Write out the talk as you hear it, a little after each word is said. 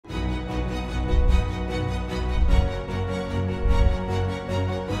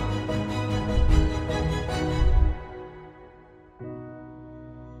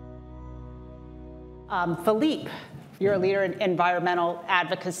Philippe, you're a leader in environmental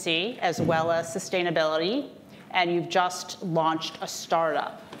advocacy as well as sustainability, and you've just launched a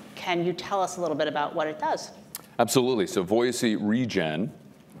startup. Can you tell us a little bit about what it does? Absolutely. So Voyacy Regen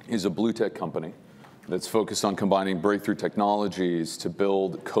is a blue tech company that's focused on combining breakthrough technologies to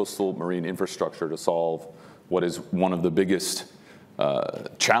build coastal marine infrastructure to solve what is one of the biggest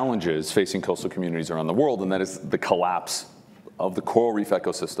challenges facing coastal communities around the world, and that is the collapse of the coral reef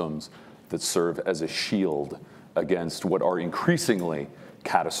ecosystems that serve as a shield against what are increasingly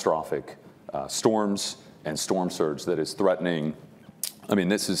catastrophic storms and storm surge that is threatening. I mean,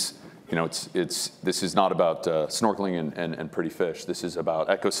 this is, this is not about snorkeling and pretty fish. This is about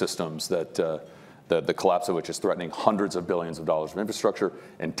ecosystems that the collapse of which is threatening hundreds of billions of dollars of infrastructure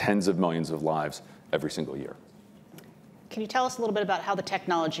and tens of millions of lives every single year. Can you tell us a little bit about how the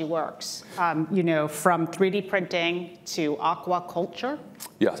technology works? From 3D printing to aquaculture?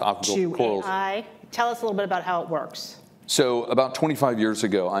 Yes, aquaculture, corals. To AI. Tell us a little bit about how it works. So about 25 years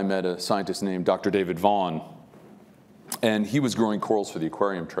ago, I met a scientist named Dr. David Vaughan, and he was growing corals for the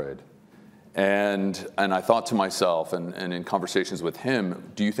aquarium trade. And I thought to myself, and in conversations with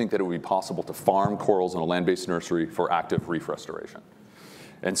him, do you think that it would be possible to farm corals in a land-based nursery for active reef restoration?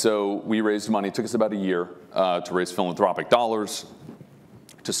 And so we raised money. It took us about a year to raise philanthropic dollars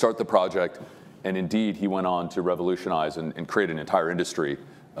to start the project. And indeed, he went on to revolutionize and create an entire industry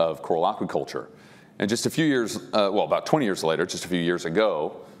of coral aquaculture. And just a few years, about 20 years later, just a few years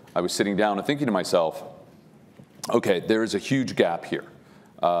ago, I was sitting down and thinking to myself, okay, there is a huge gap here.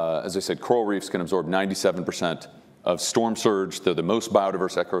 As I said, coral reefs can absorb 97% of storm surge. They're the most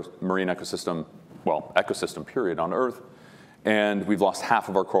biodiverse marine ecosystem, ecosystem period on Earth. And we've lost half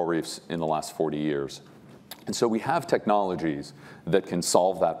of our coral reefs in the last 40 years. And so we have technologies that can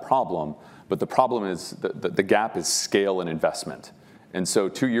solve that problem, but the problem is the gap is scale and investment. And so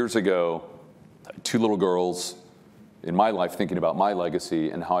 2 years ago, two little girls in my life thinking about my legacy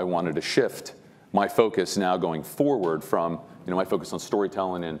and how I wanted to shift my focus now going forward from my focus on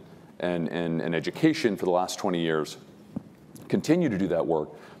storytelling and education for the last 20 years, continue to do that work,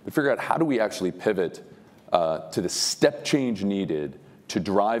 but figure out how do we actually pivot to the step change needed to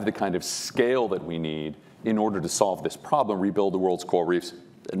drive the kind of scale that we need in order to solve this problem, rebuild the world's coral reefs,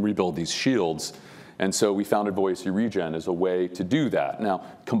 and rebuild these shields. And so we founded Voyacy Regen as a way to do that. Now,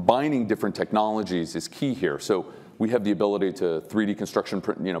 combining different technologies is key here. So we have the ability to 3D construction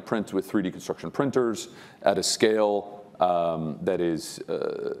print with 3D construction printers at a scale that is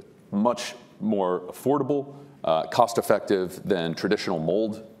much more affordable, cost-effective than traditional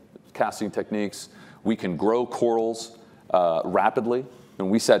mold casting techniques. We can grow corals rapidly. When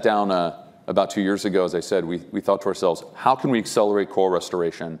we sat down about 2 years ago, as I said, we thought to ourselves, how can we accelerate coral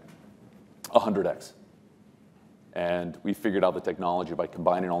restoration 100x? And we figured out the technology by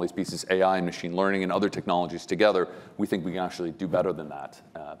combining all these pieces, AI and machine learning and other technologies together. We think we can actually do better than that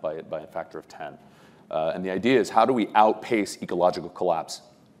by a factor of 10. And the idea is, how do we outpace ecological collapse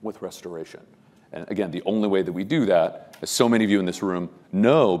with restoration? And again, the only way that we do that, as so many of you in this room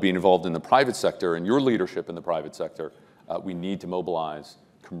know, being involved in the private sector and your leadership in the private sector, we need to mobilize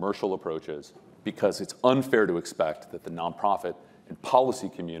commercial approaches, because it's unfair to expect that the nonprofit and policy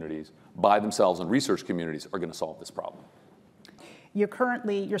communities by themselves and research communities are going to solve this problem.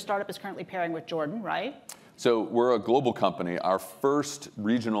 Your startup is currently pairing with Jordan, right? So we're a global company. Our first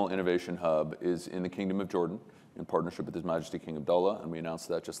regional innovation hub is in the Kingdom of Jordan, in partnership with His Majesty King Abdullah, and we announced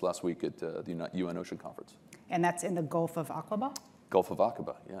that just last week at the UN Ocean Conference. And that's in the Gulf of Aqaba? Gulf of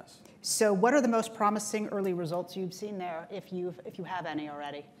Aqaba, yes. So what are the most promising early results you've seen there, if you have any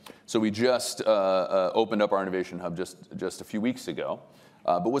already? So we just opened up our innovation hub just a few weeks ago.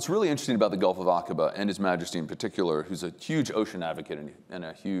 But what's really interesting about the Gulf of Aqaba, and His Majesty in particular, who's a huge ocean advocate and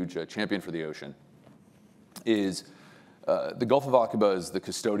a huge champion for the ocean, is the Gulf of Aqaba is the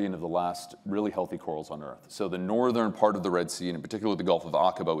custodian of the last really healthy corals on Earth. So the northern part of the Red Sea, and in particular the Gulf of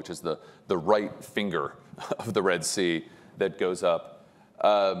Aqaba, which is the right finger of the Red Sea that goes up,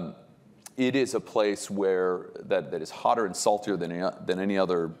 it is a place that is hotter and saltier than any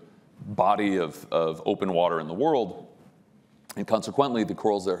other body of open water in the world. And consequently, the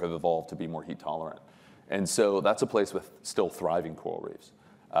corals there have evolved to be more heat tolerant. And so that's a place with still thriving coral reefs.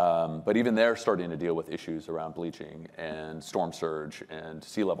 But even they're starting to deal with issues around bleaching and storm surge and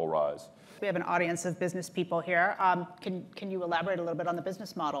sea level rise. We have an audience of business people here. Can you elaborate a little bit on the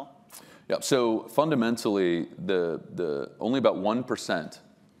business model? Yeah, so fundamentally, only about 1%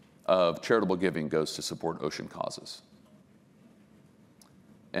 of charitable giving goes to support ocean causes.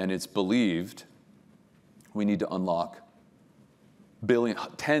 And it's believed we need to unlock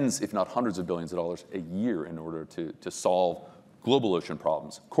tens, if not hundreds of billions of dollars a year in order to solve global ocean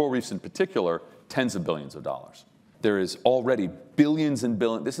problems. Coral reefs in particular tens of billions of dollars. There is already billions and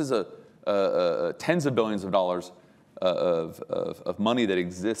billions. This is tens of billions of dollars of money that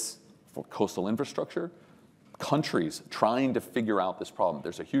exists for coastal infrastructure. Countries trying to figure out this problem.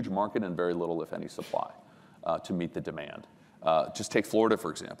 There's a huge market and very little, if any, supply to meet the demand. Just take Florida,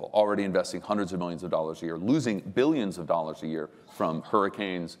 for example, already investing hundreds of millions of dollars a year, losing billions of dollars a year from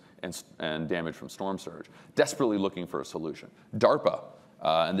hurricanes and damage from storm surge, desperately looking for a solution. DARPA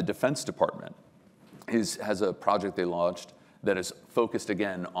and the Defense Department has a project they launched that is focused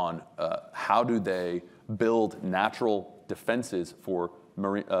again on how do they build natural defenses for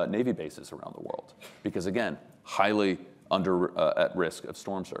Navy bases around the world. Because again, highly at risk of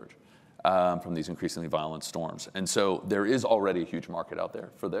storm surge from these increasingly violent storms. And so there is already a huge market out there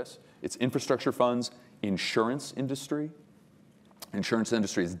for this. It's infrastructure funds, insurance industry. Insurance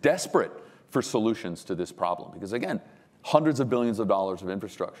industry is desperate for solutions to this problem. Because again, hundreds of billions of dollars of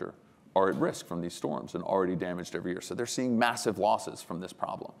infrastructure are at risk from these storms and already damaged every year. So they're seeing massive losses from this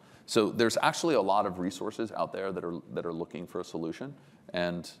problem. So there's actually a lot of resources out there that are looking for a solution,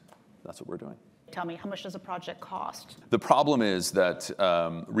 and that's what we're doing. Tell me, how much does a project cost? The problem is that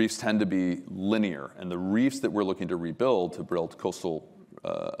reefs tend to be linear, and the reefs that we're looking to rebuild to build coastal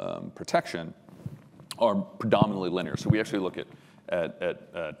protection are predominantly linear. So we actually look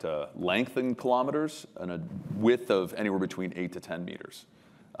at length in kilometers and a width of anywhere between 8 to 10 meters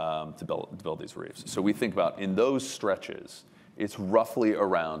to build these reefs. So we think about in those stretches, it's roughly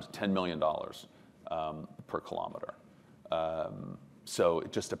around $10 million per kilometer. So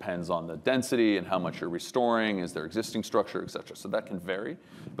it just depends on the density and how much you're restoring, is there existing structure, et cetera. So that can vary.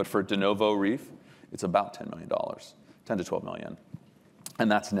 But for a de novo reef, it's about $10 million, 10 to 12 million.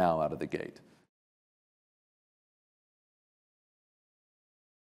 And that's now out of the gate.